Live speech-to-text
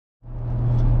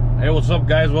Hey, what's up,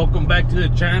 guys? Welcome back to the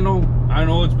channel. I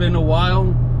know it's been a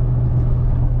while,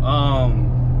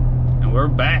 and we're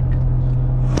back.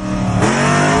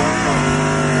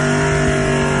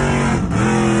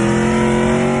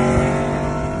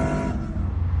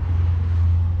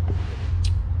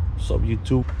 What's up,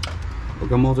 YouTube? Lo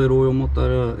que vamos a hacer hoy, vamos a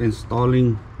estar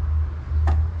installing.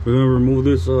 We're gonna remove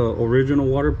this original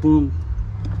water pump.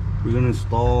 We're gonna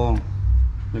install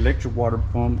the electric water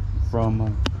pump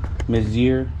from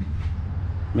Messier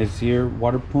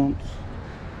water pumps.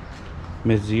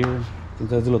 Messier,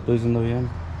 quizás lo estoy diciendo bien.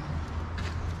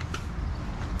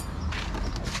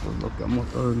 Esto es lo que vamos a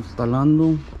estar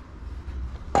instalando.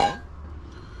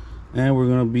 And we're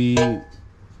gonna be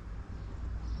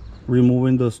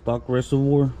removing the stock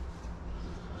reservoir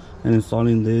and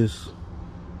installing this,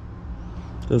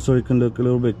 just so it can look a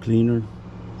little bit cleaner.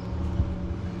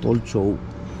 Todo el show.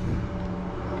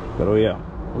 Pero yeah,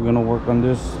 we're gonna work on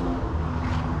this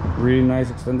really nice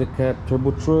extended cab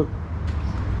turbo truck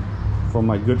from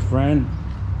my good friend.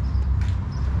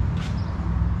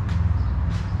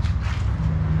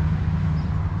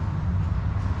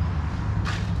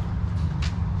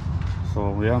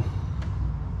 So yeah,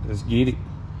 let's get it.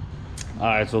 All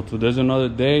right, so today's another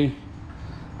day,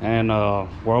 and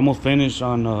we're almost finished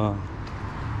on the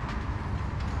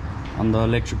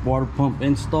electric water pump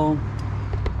install.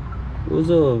 It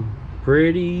was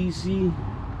pretty easy,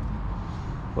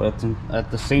 but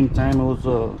at the same time it was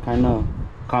kind of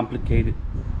complicated.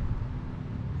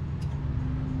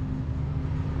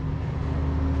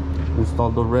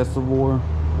 Installed the reservoir,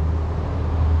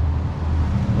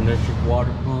 electric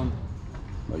water pump,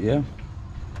 but yeah,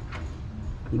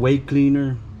 way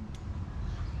cleaner,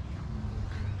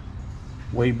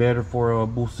 way better for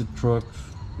boosted trucks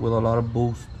with a lot of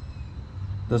boost.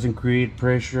 Doesn't create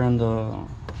pressure on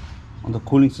the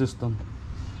cooling system.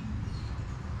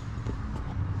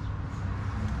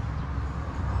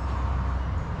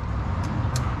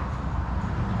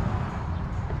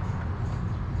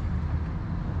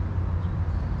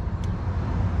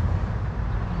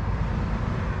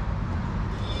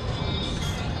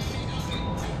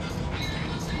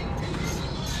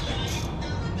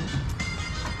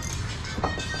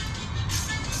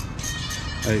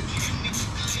 Hey.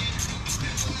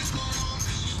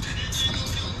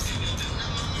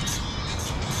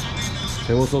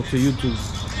 Say what's up to YouTube.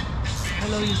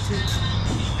 Hello, YouTube.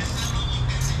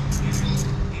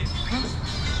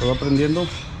 ¿Todo aprendiendo?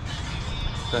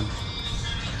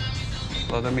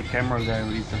 Voy a dar mi camera guy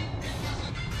ahorita.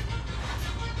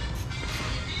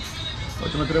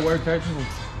 ¿Por qué no quiere wire catch?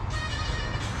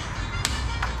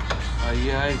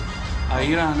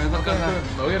 Ahí era, no es la casa.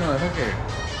 Oye, no, deja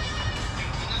que...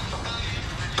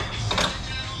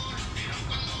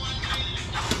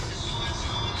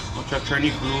 Mucha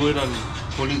training fluid al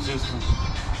cooling system.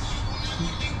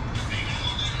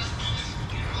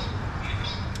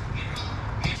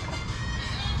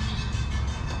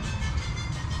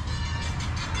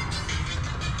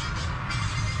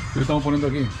 ¿Qué estamos poniendo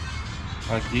aquí?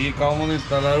 Aquí acabamos de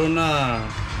instalar una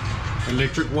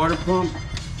electric water pump.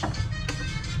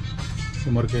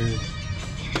 ¿Qué marca es?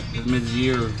 Es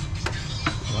Messier.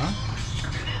 ¿Va?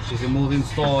 Hicimos de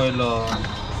install el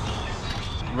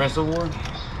reservoir.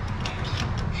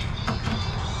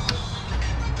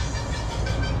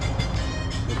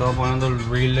 Estaba poniendo el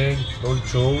relay, todo el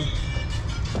show.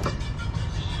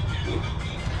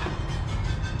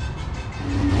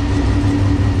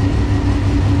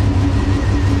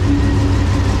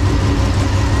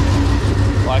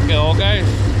 Ahí quedó, guys.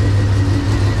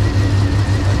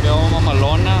 Ahí quedó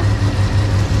mamalona.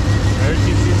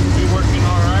 Everything seems to be working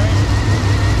alright.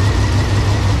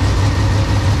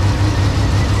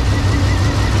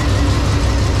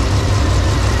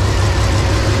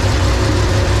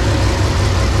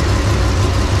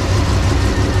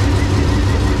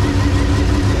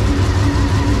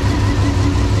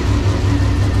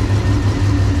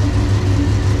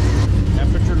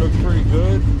 Temperature looks pretty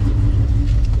good.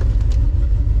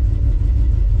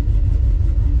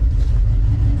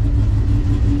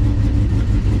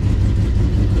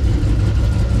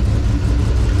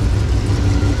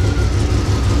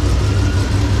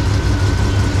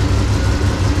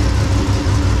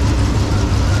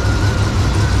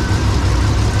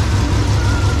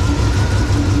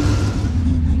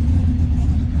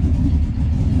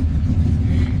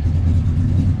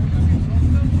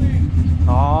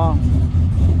 No,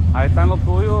 ahí están los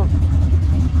tuyos.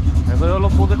 Eso yo lo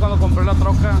puse cuando compré la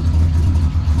troca.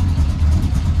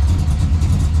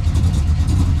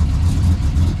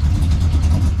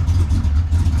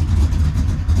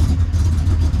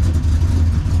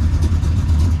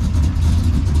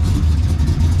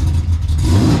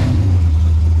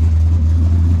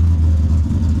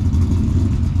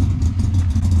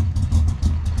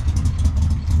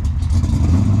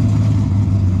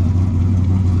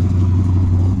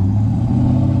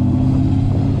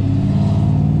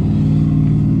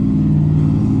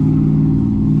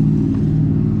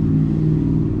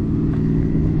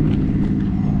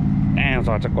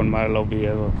 hacha con madre el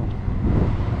OBS, vato.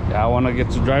 Yeah, I wanna get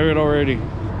to drive it already.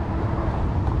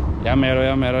 Ya mero.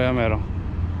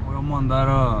 Voy a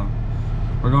mandar,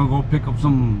 we're gonna go pick up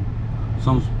some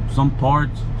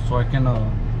parts so I can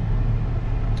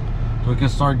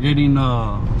start getting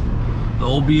the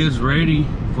OBS ready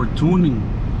for tuning.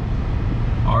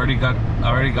 I already got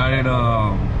it.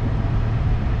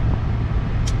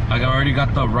 I already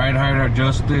got the ride height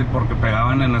adjusted porque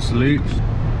pegaban en the slicks.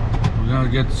 We're gonna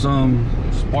get some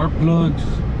spark plugs.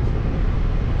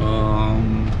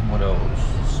 What else?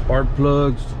 Spark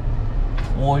plugs,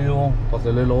 oil, plus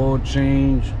a little oil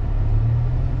change.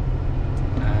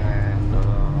 And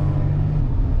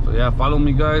so yeah, follow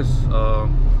me, guys.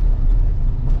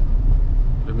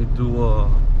 Let me do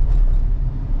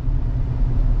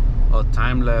a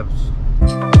time lapse.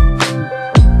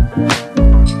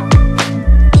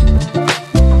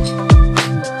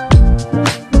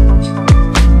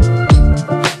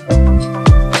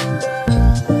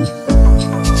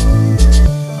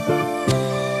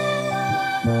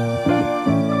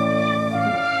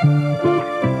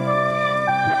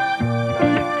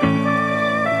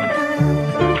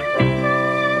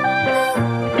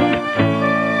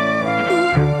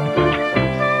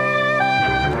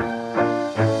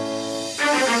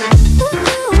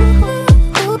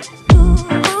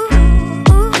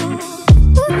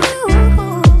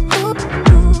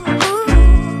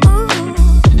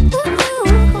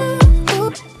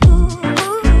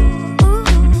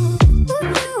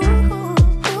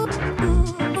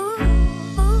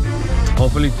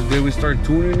 Hopefully today we start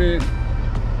tuning it,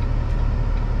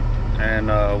 and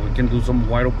we can do some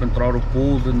wide open throttle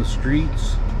pulls in the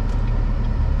streets,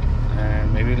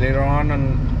 and maybe later on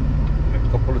in a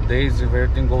couple of days, if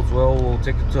everything goes well, we'll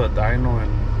take it to a dyno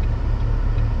and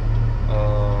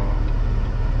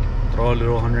throw a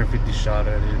little 150 shot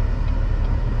at it,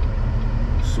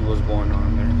 see what's going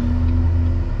on there.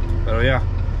 But yeah,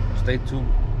 stay tuned.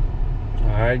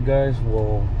 Alright guys,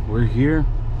 well, we're here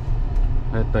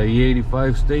at the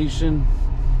E85 station,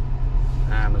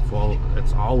 and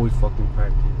it's always fucking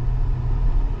packed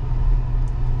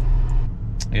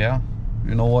here. Yeah,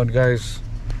 you know what, guys,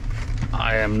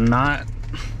 I am not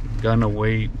gonna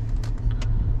wait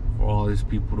for all these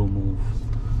people to move,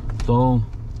 so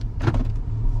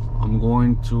I'm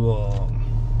going to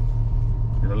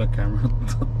mira la camera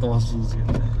toda sucia.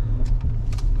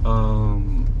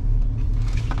 I'm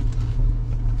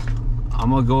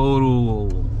gonna go to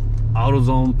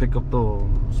AutoZone, pick up the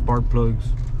spark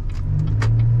plugs.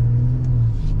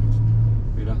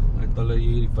 Mira, ahí está la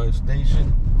E85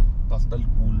 station. Hasta el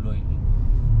culo ahí.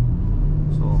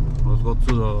 So let's go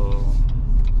to the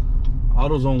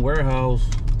AutoZone warehouse.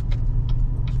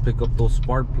 Let's pick up those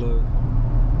spark plugs.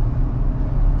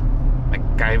 Me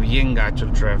cae bien gacho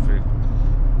el traffic.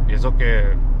 Y eso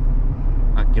que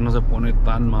aquí no se pone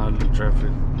tan mal el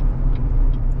traffic.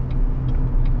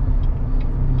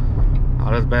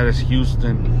 Not as bad as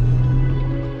Houston.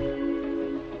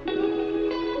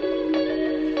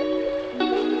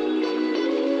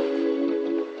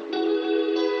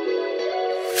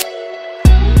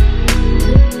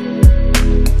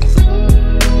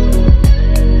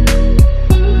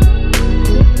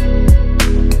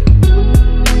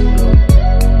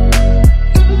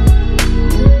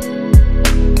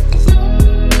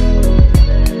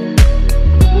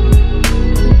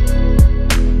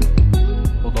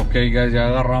 Okay guys, ya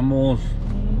agarramos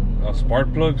las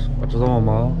spark plugs. What's esa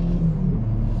mamada?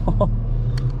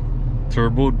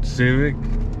 Turbo Civic.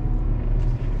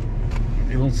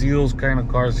 You don't see those kind of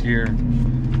cars here.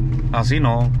 Así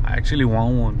no, I actually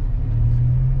want one.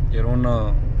 Quiero un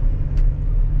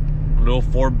little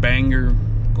 4-banger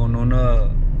con un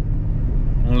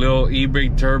little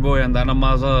e-brake turbo y andar nada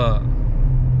más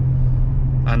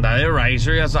andar de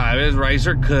racer, ya sabes,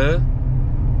 racer cut.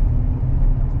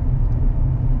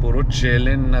 Puro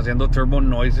chilling, haciendo turbo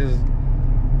noises.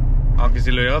 Aunque si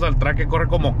lo llevas al track corre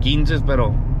como 15,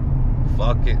 pero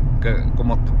fuck it.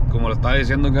 Como lo estaba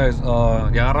diciendo, guys,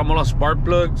 ya agarramos los spark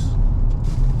plugs.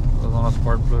 Estos son los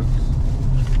spark plugs.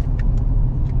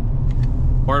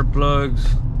 Spark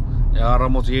plugs. Ya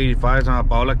agarramos E85, se me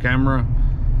apagó la camera.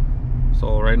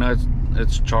 So right now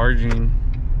it's charging.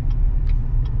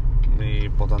 Y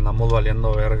pues andamos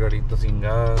valiendo verga ahorita sin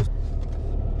gas.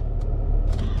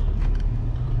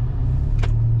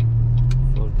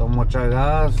 Mucha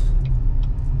gas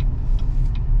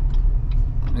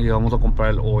y vamos a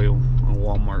comprar el oil en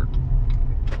Walmart.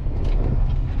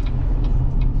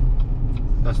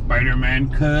 The Spider-Man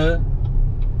cut.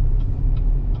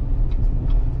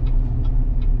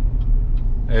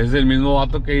 Es el mismo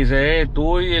vato que dice,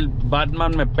 tú y el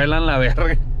Batman me pelan la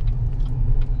verga.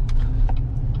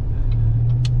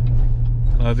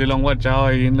 Así lo han guachado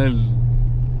ahí en el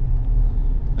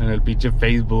pinche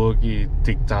Facebook y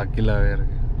TikTok y la verga.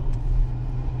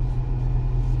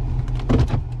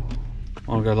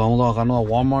 Aunque estamos bajando a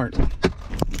Walmart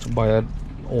to buy that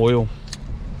oil.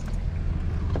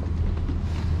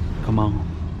 Come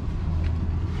on.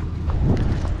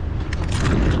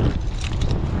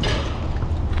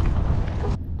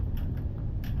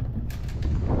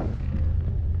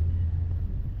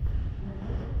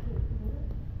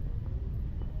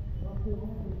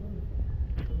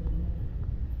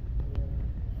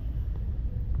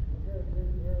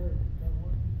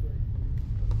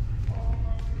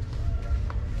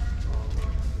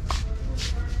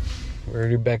 We're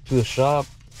already back to the shop.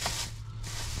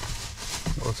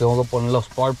 Ahora sí vamos a poner los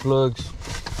spark plugs.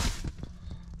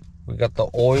 We got the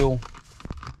oil.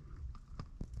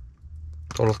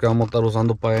 Todos los que vamos a estar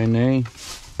usando para NA.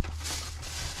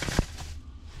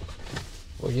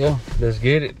 Well, yeah, let's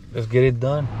get it. Let's get it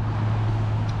done.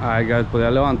 Alright guys, pues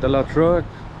ya levanté la truck.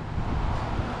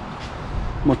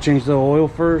 I'm gonna change the oil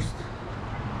first.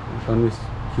 Done with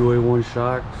QA1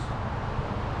 shocks,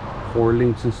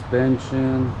 4-link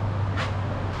suspension.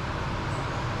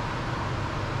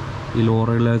 Y luego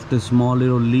arreglar este small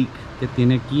little leak que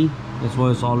tiene aquí. That's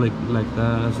why it's all like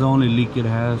that. That's the only leak it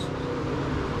has.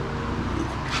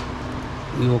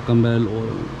 Y voy a cambiar el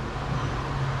oil.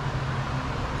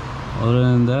 Other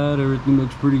than that, everything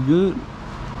looks pretty good.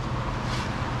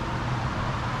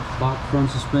 Stock front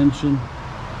suspension.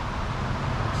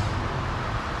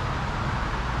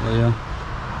 Oh yeah.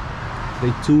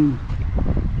 Stay tuned.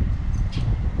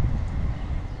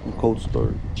 Cold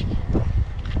start.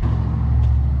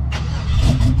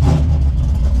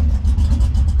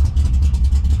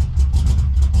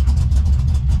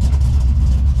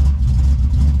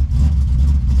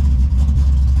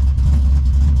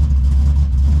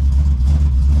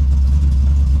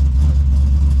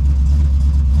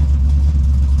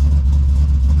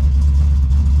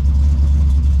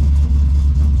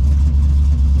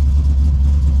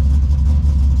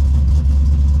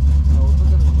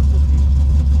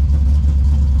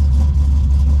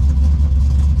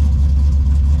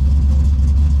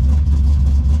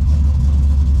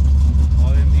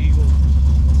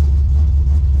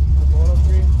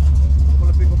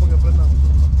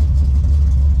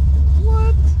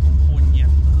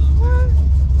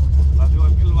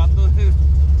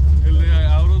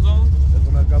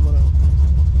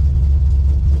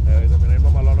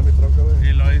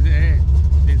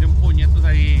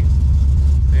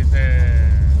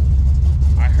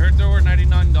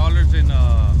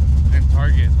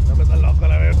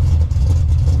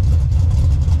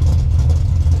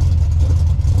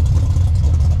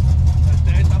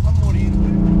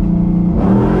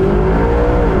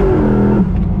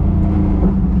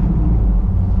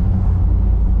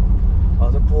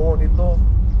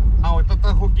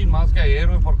 Más que ayer,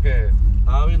 güey, porque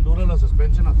estaba bien dura la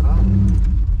suspension atrás.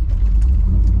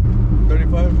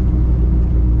 35.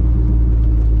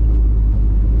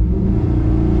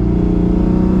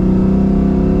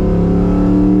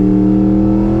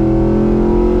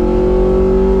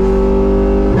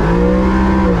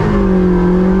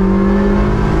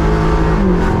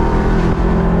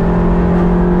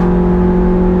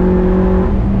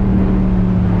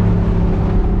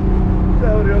 Se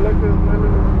abrió la que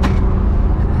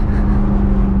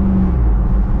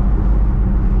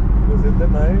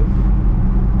nice.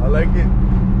 I like it.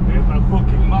 Está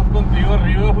fucking más contigo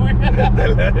arriba, güey.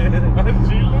 Al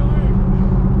chile, güey.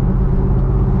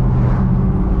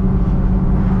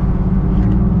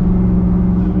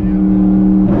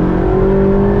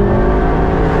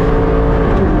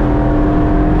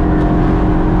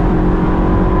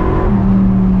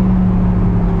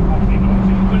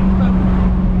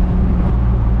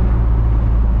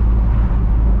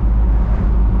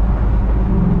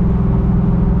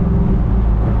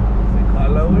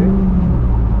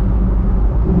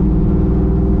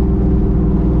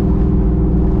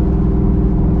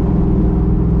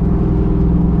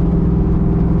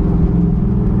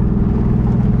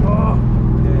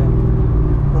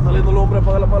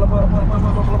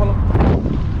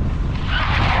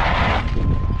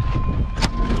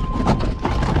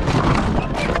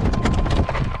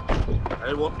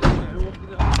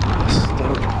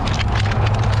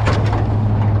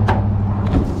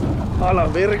 A la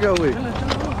verga, güey.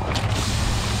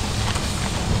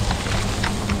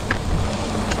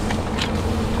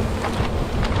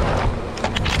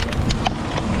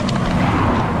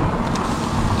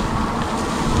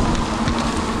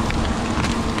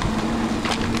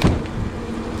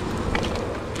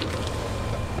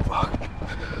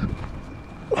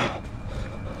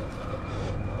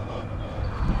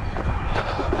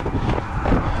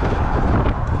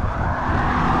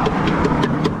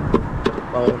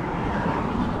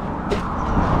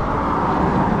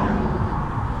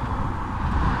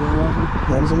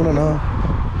 se mira nada.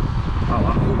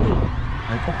 Abajo, güey.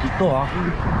 Hay poquito abajo.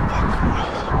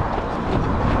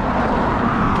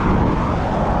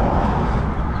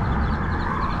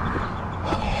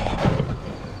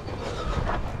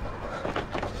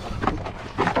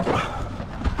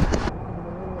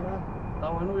 Está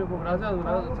bueno, viejo. Gracias,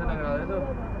 gracias. Se le agradece. Está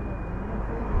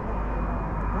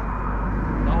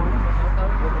bueno, está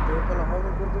bien. Lo que te voy para la madre,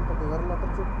 corto, para que agarre la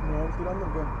tacha, me va a ir tirando,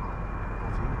 ¿o qué?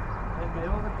 El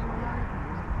video que tiene ya.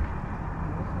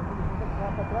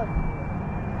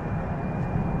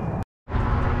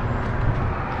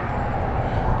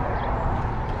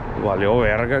 Valió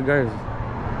verga, guys.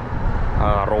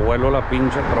 Agarró vuelo la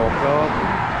pinche troca.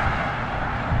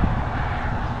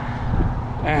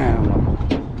 Damn.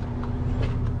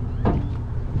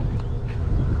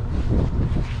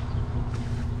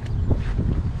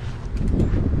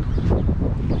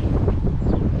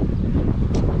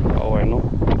 Está bueno.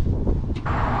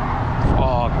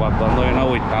 Fuck, cuando ando bien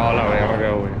agüitado a la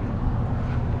verga, güey.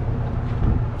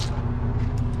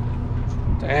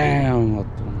 Damn, vato.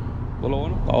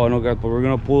 Oh no, guys, but we're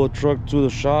gonna pull the truck to the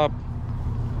shop,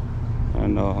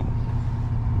 and ahorita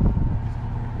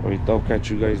I'll catch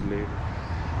you guys later.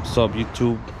 What's up,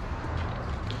 YouTube?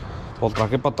 Well,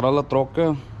 traje para atrás la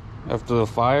troca after the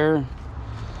fire.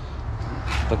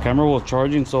 The camera was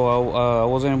charging, so I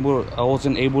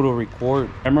wasn't able to record.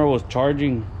 Camera was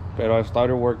charging, but I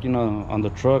started working on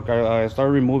the truck. I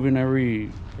started removing every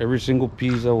single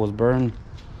piece that was burned.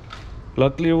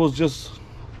 Luckily, it was just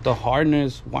the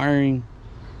harness, wiring,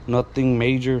 nothing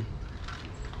major.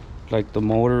 Like the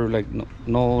motor, like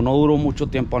no duró mucho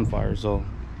tiempo on fire, so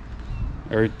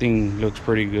everything looks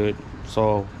pretty good.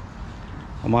 So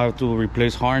I might have to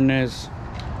replace harness.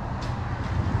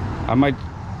 I might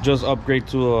just upgrade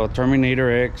to a Terminator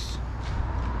X.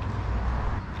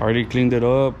 Already cleaned it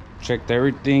up, checked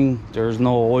everything. There's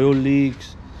no oil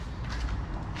leaks.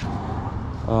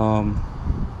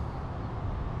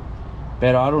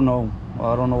 But I don't know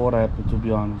what happened, to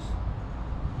be honest.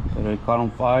 But it caught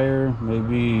on fire,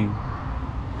 maybe.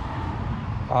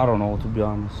 I don't know, to be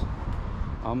honest.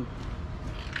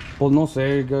 Well, no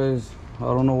sé, guys.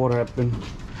 I don't know what happened.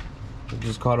 It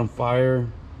just caught on fire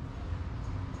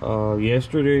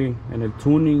yesterday, and the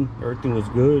tuning, everything was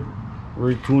good.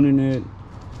 We're tuning it.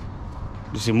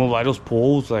 Hicimos varios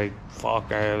pulls, like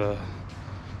fuck, I had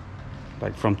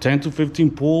like from 10 to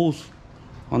 15 pulls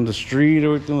on the street.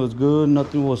 Everything was good,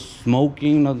 nothing was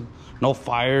smoking, no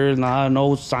fire,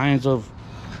 no signs of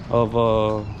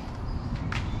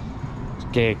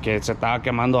que se estaba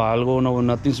quemando algo. No,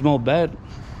 nothing smelled bad.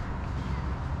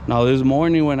 Now this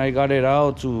morning when I got it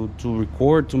out to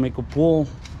record, to make a pull,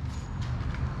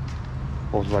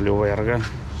 pues valió verga,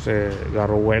 se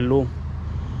agarró vuelo,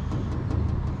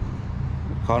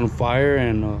 caught on fire,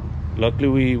 and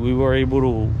luckily we were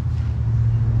able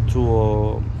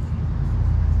to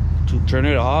turn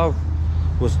it off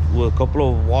with a couple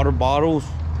of water bottles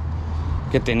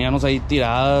que teníamos ahí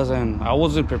tiradas, and I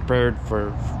wasn't prepared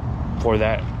for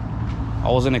that.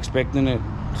 I wasn't expecting it.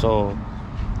 So,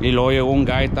 y luego llegó un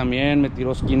guy también, me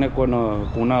tiró esquina con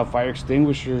una fire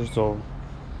extinguisher. So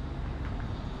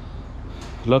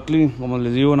luckily, como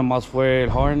les digo, nada más fue el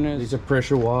harness. It's a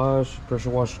pressure washed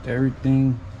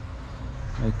everything.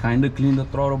 I kind of cleaned the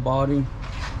throttle body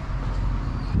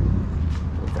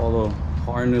with all the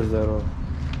harness that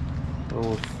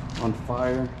was on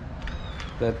fire.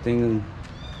 That thing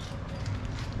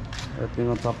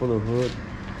on top of the hood.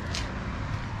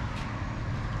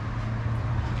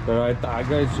 But I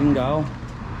got chingado.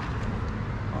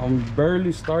 I'm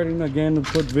barely starting again to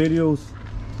put videos,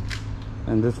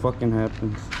 and this fucking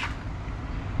happens.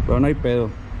 Pero no hay pedo.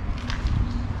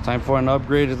 Time for an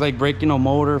upgrade. It's like breaking a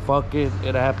motor. Fuck it,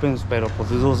 it happens. Pero pues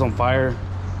this was on fire.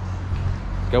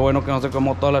 Qué bueno que no se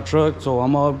quemó toda la truck. So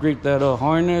I'm gonna upgrade that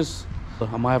harness.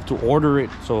 I'm gonna have to order it.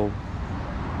 So,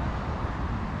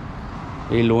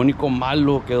 y lo único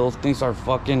malo que those things are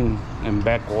fucking in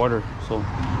back order. So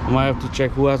I might have to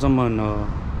check who has them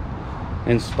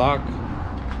in stock,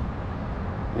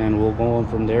 and we'll go on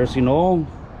from there. Si no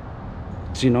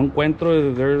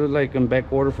encuentro, they're like in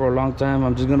back order for a long time,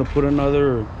 I'm just gonna put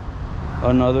another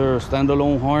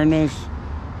standalone harness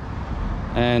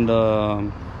and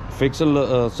fix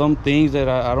some things that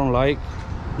I don't like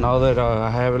now that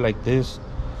I have it like this,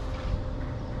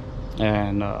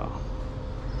 and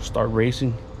start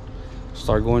racing,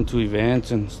 start going to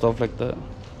events and stuff like that.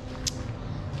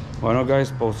 Bueno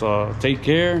guys, pues take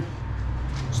care,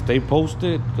 stay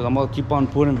posted, because I'm gonna keep on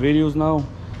putting videos now,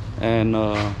 and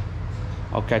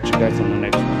I'll catch you guys in the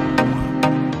next one.